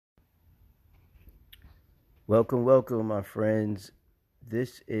Welcome, my friends.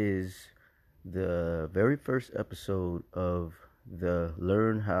 This is the very first episode of the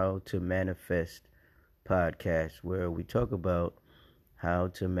Learn How to Manifest podcast, where we talk about how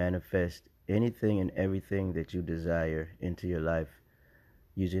to manifest anything and everything that you desire into your life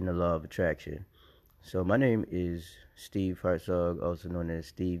using the law of attraction. So, my name is Steve Hartzog, also known as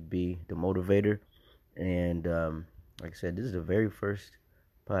Steve B, the motivator. And like I said, this is the very first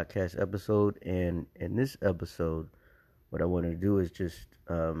podcast episode. And in this episode, what I want to do is just,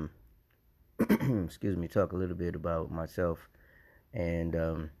 excuse me, talk a little bit about myself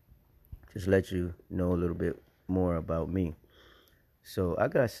and just let you know a little bit more about me. So I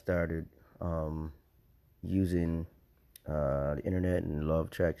got started um, using the internet and law of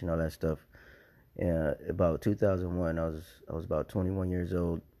attraction, all that stuff. About 2001, I was about 21 years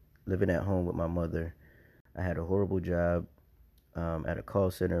old, living at home with my mother. I had a horrible job at a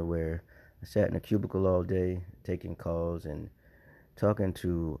call center where I sat in a cubicle all day, taking calls and talking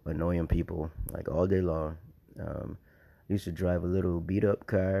to annoying people like all day long. I used to drive a little beat up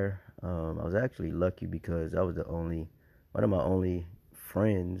car. I was actually lucky because I was one of my only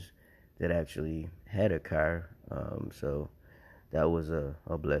friends that actually had a car. So that was a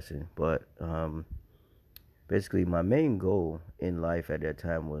blessing. But basically, my main goal in life at that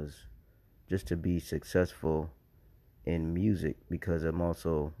time was just to be successful in music because I'm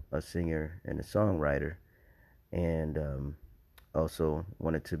also a singer and a songwriter, and also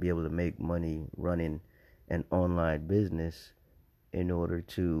wanted to be able to make money running an online business in order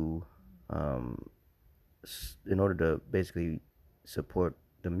to um, basically support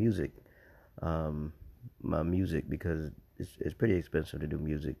the music, um, my music, because it's pretty expensive to do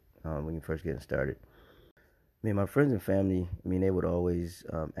music when you're first getting started. I mean, my friends and family, I mean, they would always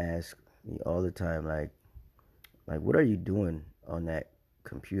ask me all the time, like, what are you doing on that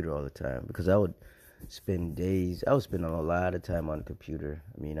computer all the time? Because I would spend a lot of time on the computer.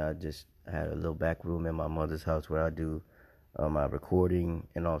 I mean, I just had a little back room in my mother's house where I do my recording,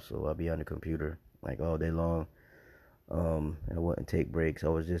 and also I'll be on the computer like all day long. And I wouldn't take breaks. I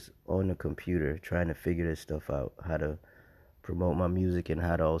was just on the computer trying to figure this stuff out, how to promote my music and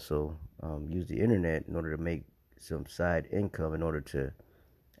how to also use the internet in order to make some side income in order to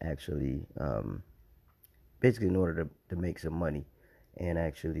actually basically in order to make some money and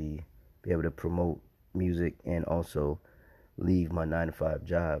actually be able to promote music and also leave my 9 to 5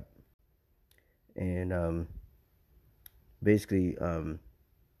 job. And basically,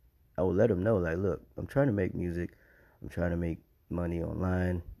 I would let them know, like, look, I'm trying to make music. I'm trying to make money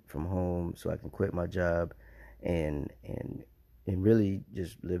online from home so I can quit my job and really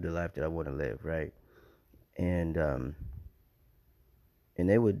just live the life that I want to live, right? And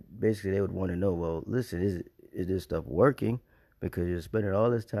they would want to know, well, listen, is this stuff working? Because you're spending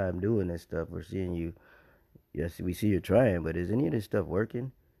all this time doing this stuff. We're seeing you. Yes, we see you're trying, but is any of this stuff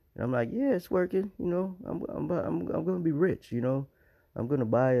working? And I'm like, yeah, it's working. I'm gonna be rich. I'm gonna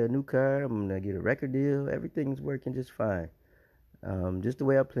buy a new car. I'm gonna get a record deal. Everything's working just fine. Just the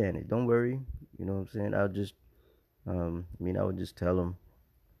way I planned it. Don't worry. You know what I'm saying? I would just tell them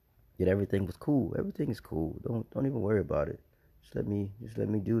that everything was cool. Everything is cool. Don't even worry about it. Just let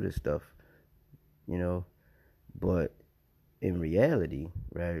me do this stuff. You know. But in reality,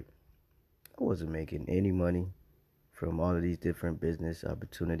 right? I wasn't making any money from all of these different business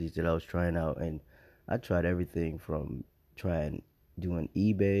opportunities that I was trying out, and I tried everything from trying doing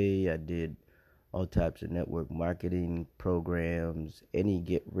eBay. I did all types of network marketing programs, any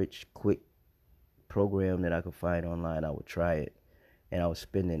get rich quick program that I could find online. I would try it, and I was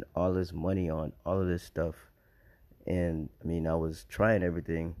spending all this money on all of this stuff. And I mean, I was trying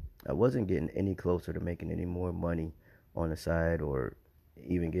everything. I wasn't getting any closer to making any more money on the side, or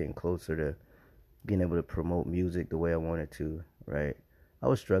even getting closer to being able to promote music the way I wanted to, right? I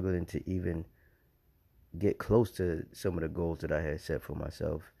was struggling to even get close to some of the goals that I had set for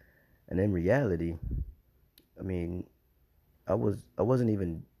myself. And in reality, I mean, I wasn't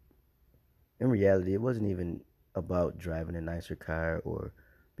even in reality, it wasn't even about driving a nicer car or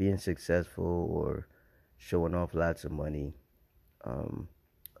being successful or showing off lots of money. Um,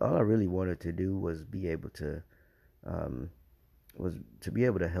 all I really wanted to do um, was to be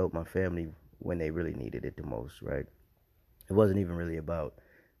able to help my family when they really needed it the most, right? It wasn't even really about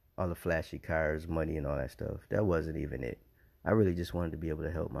all the flashy cars, money, and all that stuff. That wasn't even it. I really just wanted to be able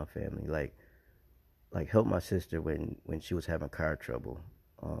to help my family, like help my sister when she was having car trouble,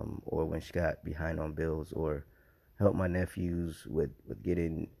 or when she got behind on bills, or help my nephews with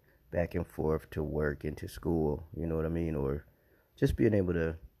getting back and forth to work and to school. You know what I mean? Or just being able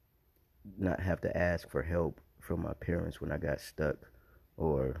to not have to ask for help from my parents when I got stuck,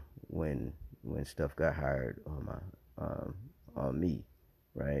 or when when stuff got hard on me,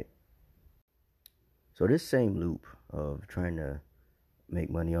 right? So this same loop of trying to make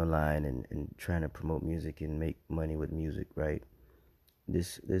money online and trying to promote music and make money with music, right?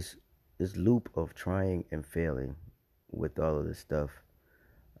 This this this loop of trying and failing with all of this stuff.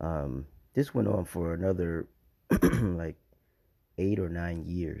 Um, this went on for another like 8 or 9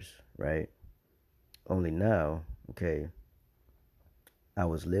 years, right? Only now, okay, I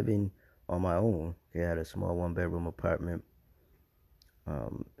was living on my own. Okay, I had a small 1 bedroom apartment.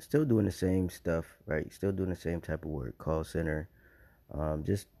 Still doing the same stuff, right? Still doing the same type of work, call center,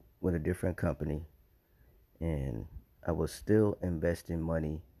 just with a different company. And I was still investing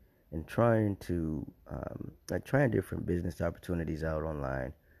money and trying to, like trying different business opportunities out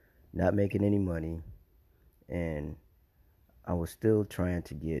online, not making any money. And I was still trying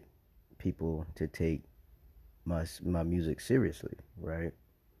to get people to take my music seriously, right?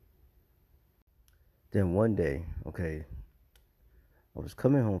 Then one day, okay, I was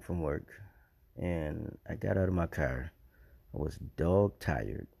coming home from work and I got out of my car. I was dog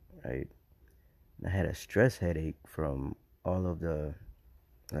tired, right? And I had a stress headache from all of the,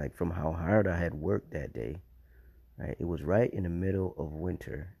 like, from how hard I had worked that day, right? It was right in the middle of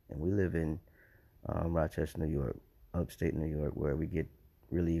winter, and we live in Rochester, New York, upstate New York, where we get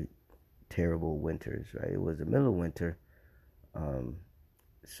really terrible winters, right? It was the middle of winter, um,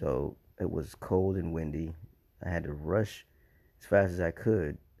 so it was cold and windy. I had to rush as fast as I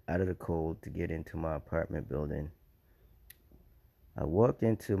could out of the cold to get into my apartment building. I walked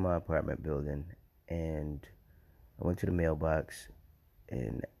into my apartment building and I went to the mailbox.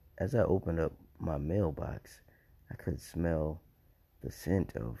 And as I opened up my mailbox, I could smell the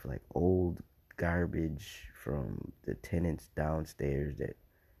scent of like old garbage from the tenants downstairs that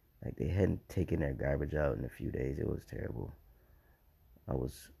like they hadn't taken their garbage out in a few days. It was terrible. I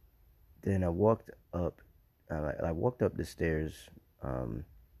was then I walked up. I walked up the stairs um,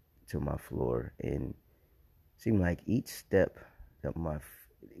 to my floor, and it seemed like each step that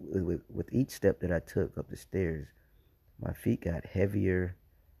with each step that I took up the stairs, my feet got heavier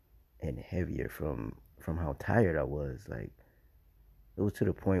and heavier from how tired I was. Like it was to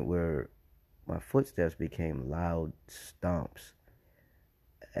the point where my footsteps became loud stomps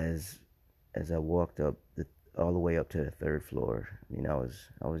as as I walked up the all the way up to the third floor. I mean, I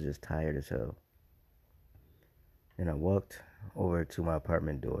was just tired as hell. And I walked over to my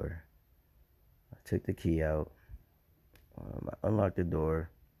apartment door. I took the key out. I unlocked the door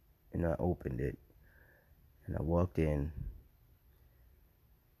and I opened it and I walked in.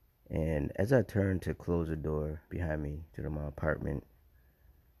 And as I turned to close the door behind me to my apartment,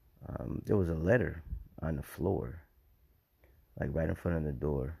 there was a letter on the floor, like right in front of the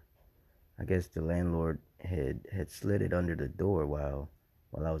door. I guess the landlord had slid it under the door while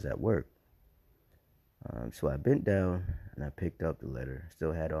I was at work. So I bent down and I picked up the letter.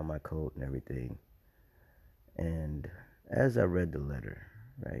 Still had on my coat and everything. And as I read the letter,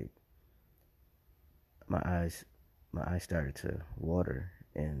 right, my eyes my eyes started to water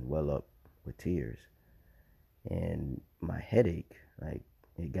and well up with tears. And my headache, like,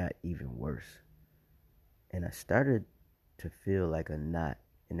 it got even worse. And I started to feel like a knot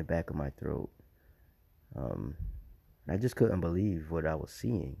in the back of my throat. Um, I just couldn't believe what I was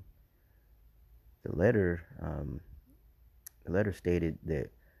seeing. The letter, um, the letter stated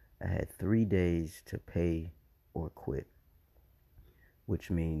that I had 3 days to pay or quit,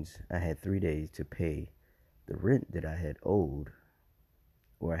 which means I had 3 days to pay the rent that I had owed,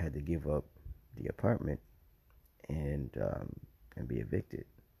 or I had to give up the apartment and be evicted.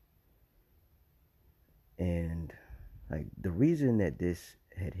 And like the reason that this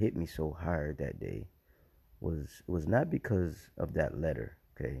had hit me so hard that day was not because of that letter,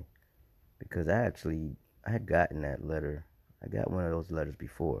 okay? Because I had gotten that letter. I got one of those letters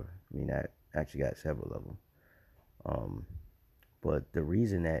before. I mean, I actually got several of them. Um, but the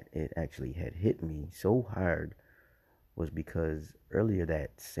reason that it actually had hit me so hard was because earlier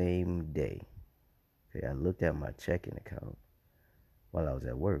that same day, okay, I looked at my checking account while I was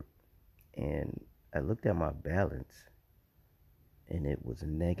at work, and I looked at my balance, and it was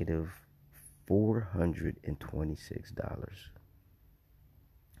negative $426.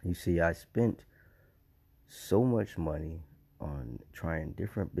 You see, I spent so much money on trying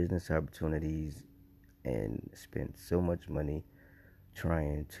different business opportunities and spent so much money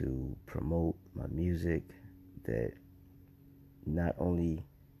trying to promote my music that not only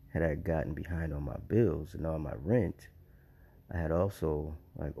had I gotten behind on my bills and on my rent, I had also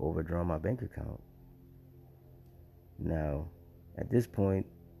like overdrawn my bank account. Now, at this point,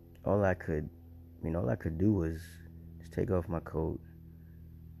 all I could, all I could do was just take off my coat.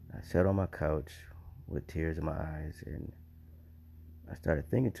 I I sat on my couch with tears in my eyes, and I started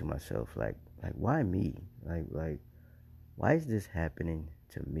thinking to myself, like why me? Like why is this happening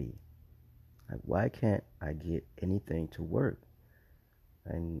to me? Like why can't I get anything to work?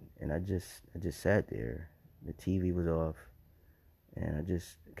 And I just sat there. The TV was off, and I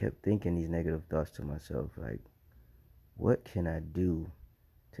just kept thinking these negative thoughts to myself, like what can I do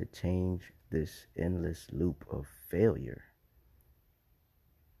to change this endless loop of failure?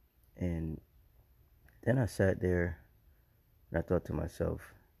 And then I sat there and I thought to myself,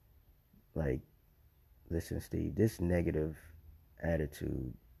 like, listen, Steve, this negative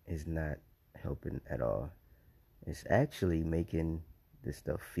attitude is not helping at all. It's actually making this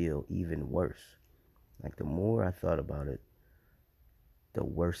stuff feel even worse. Like, the more I thought about it, the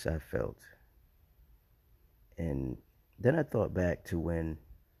worse I felt. And then I thought back to when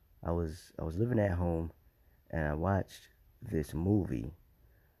I was living at home and I watched this movie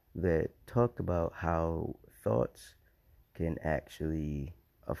that talked about how thoughts can actually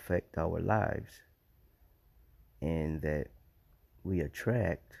affect our lives, and that we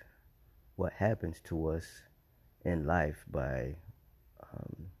attract what happens to us in life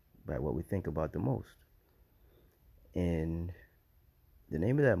um, by what we think about the most. And the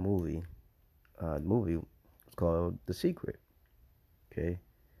name of that movie was called The Secret. Okay,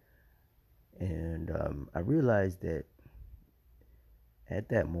 and I realized that at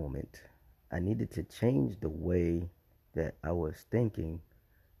that moment I needed to change the way that I was thinking,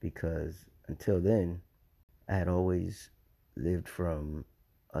 because until then I had always lived from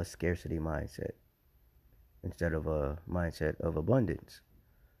a scarcity mindset instead of a mindset of abundance.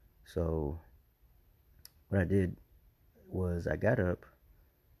 So what I did was I got up,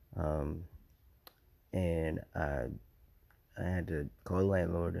 um, and I had to call the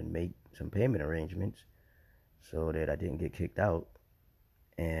landlord and make some payment arrangements so that I didn't get kicked out,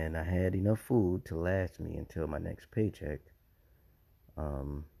 and I had enough food to last me until my next paycheck.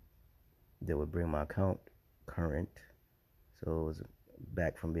 Um, that would bring my account current, so it was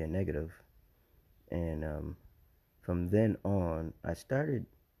back from being negative. And from then on, I started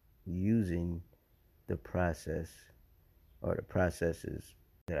using the process or the processes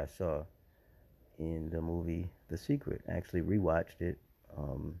that I saw in the movie The Secret. I actually rewatched it.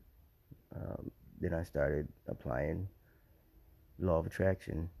 Um, then I started applying law of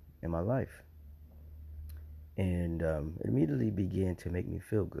attraction in my life, and it immediately began to make me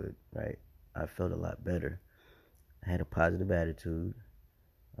feel good. Right, I felt a lot better. I had a positive attitude.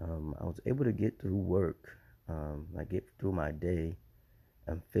 I was able to get through work, like get through my day,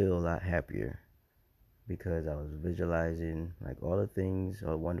 and feel a lot happier because I was visualizing like all the things,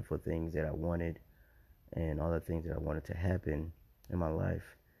 all the wonderful things that I wanted, and all the things that I wanted to happen in my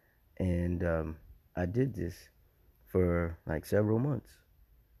life. And I did this for like several months.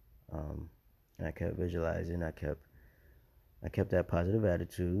 Um, and I kept visualizing. I kept that positive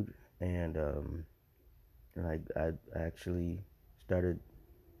attitude, and like I actually started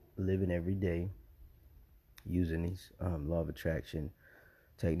living every day using these law of attraction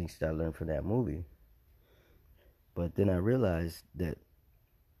techniques that I learned from that movie. But then I realized that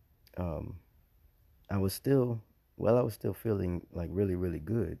um, I was still, while I was still feeling like really, really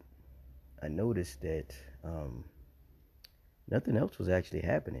good, I noticed that nothing else was actually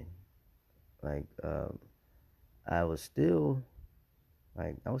happening. Like I was still,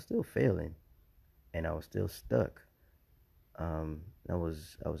 I was still failing, and I was still stuck. I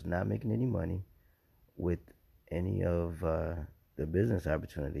was not making any money with any of the business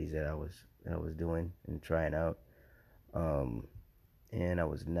opportunities that I was doing and trying out. Um, and I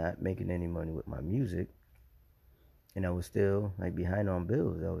was not making any money with my music, and I was still like behind on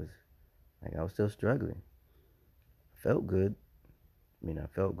bills. I was still struggling. Felt good. I mean, I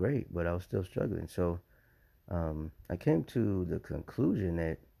felt great, but I was still struggling. So I came to the conclusion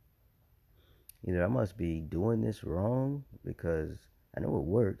that either I must be doing this wrong, because I know it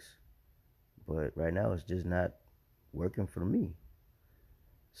works, but right now it's just not working for me.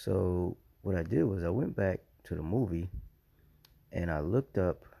 So what I did was I went back to the movie and I looked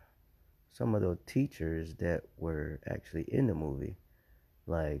up some of the teachers that were actually in the movie,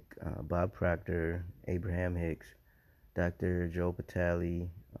 like Bob Proctor, Abraham Hicks, Dr. Joe Patali,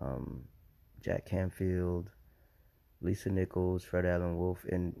 um, Jack Canfield, Lisa Nichols, Fred Allen Wolf.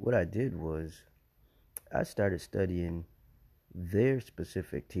 And what I did was I started studying their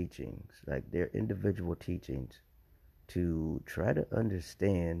specific teachings, like their individual teachings, to try to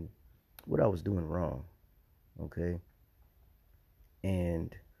understand what I was doing wrong. Okay.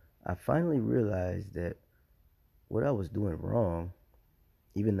 And I finally realized that what I was doing wrong,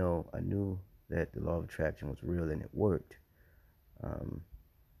 even though I knew that the law of attraction was real and it worked, um,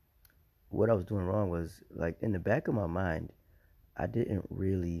 what I was doing wrong was, like, in the back of my mind, I didn't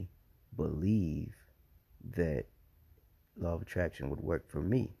really believe that law of attraction would work for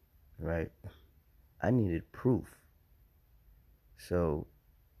me, right? I needed proof. So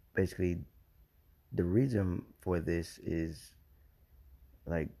basically, the reason for this is,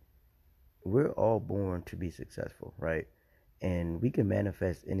 like, we're all born to be successful, right? And we can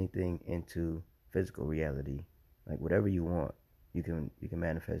manifest anything into physical reality. Like, whatever you want, you can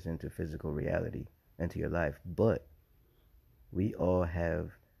manifest into physical reality, into your life. But we all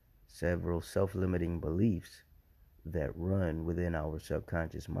have several self-limiting beliefs that run within our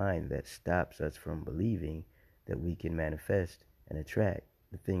subconscious mind that stops us from believing that we can manifest and attract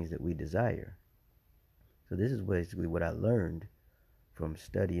the things that we desire. So this is basically what I learned from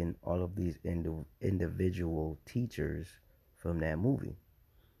studying all of these individual teachers from that movie.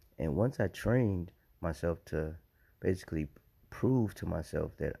 And once I trained myself to basically prove to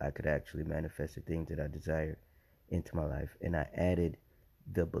myself that I could actually manifest the things that I desired into my life, and I added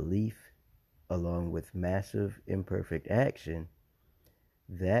the belief along with massive imperfect action,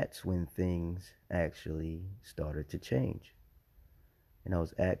 that's when things actually started to change. And I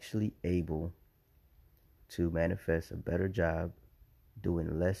was actually able to manifest a better job,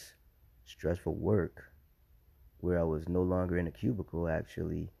 doing less stressful work, where I was no longer in a cubicle,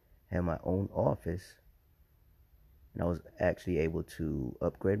 actually had my own office, and I was actually able to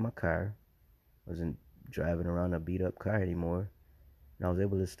upgrade my car. I wasn't driving around a beat up car anymore, and I was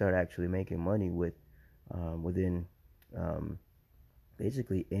able to start actually making money within um,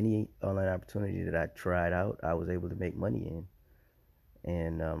 basically any online opportunity that I tried out. I was able to make money in,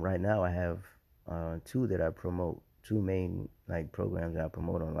 and right now I have two that I promote, two main like programs that I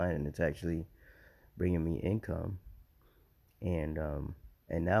promote online, and it's actually bringing me income. And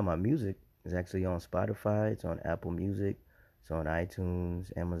now my music is actually on Spotify. It's on Apple Music. It's on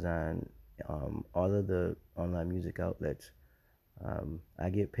iTunes, Amazon, all of the online music outlets. I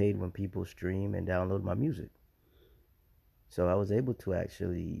get paid when people stream and download my music. So I was able to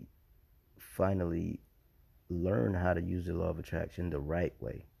actually finally learn how to use the law of attraction the right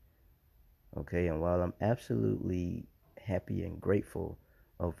way. Okay, and while I'm absolutely happy and grateful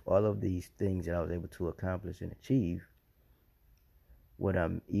of all of these things that I was able to accomplish and achieve, what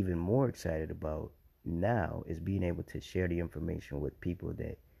I'm even more excited about now is being able to share the information with people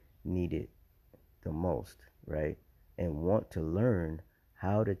that need it the most, right? And want to learn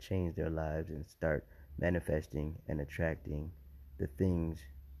how to change their lives and start manifesting and attracting the things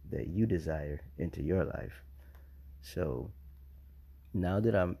that you desire into your life. So now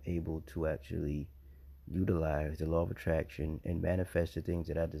that I'm able to actually utilize the law of attraction and manifest the things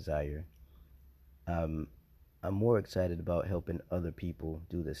that I desire, um, I'm more excited about helping other people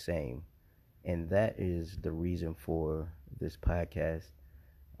do the same. And that is the reason for this podcast.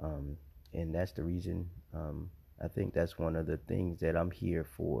 Um, and that's the reason, I think that's one of the things that I'm here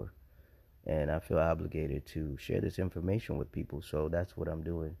for. And I feel obligated to share this information with people. So that's what I'm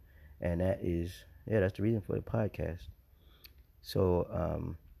doing. And that's the reason for the podcast. So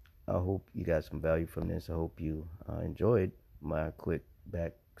I hope you got some value from this. I hope you enjoyed my quick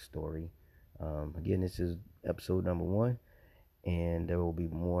backstory. Again, this is episode number 1, and there will be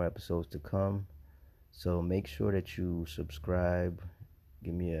more episodes to come. So make sure that you subscribe,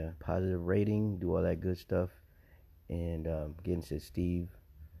 give me a positive rating, do all that good stuff. And again, this is Steve,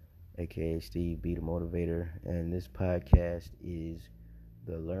 aka Steve Be the Motivator, and this podcast is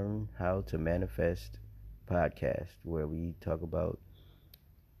the Learn How to Manifest podcast, where we talk about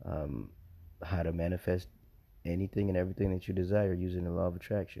um, how to manifest anything and everything that you desire using the law of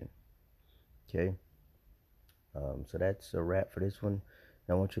attraction. Okay, so that's a wrap for this one.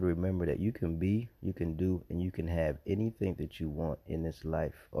 I want you to remember that you can be, you can do, and you can have anything that you want in this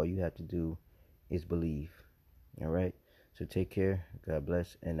life. All you have to do is believe. All right. So take care. God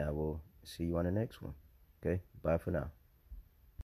bless, and I will see you on the next one. Okay. Bye for now.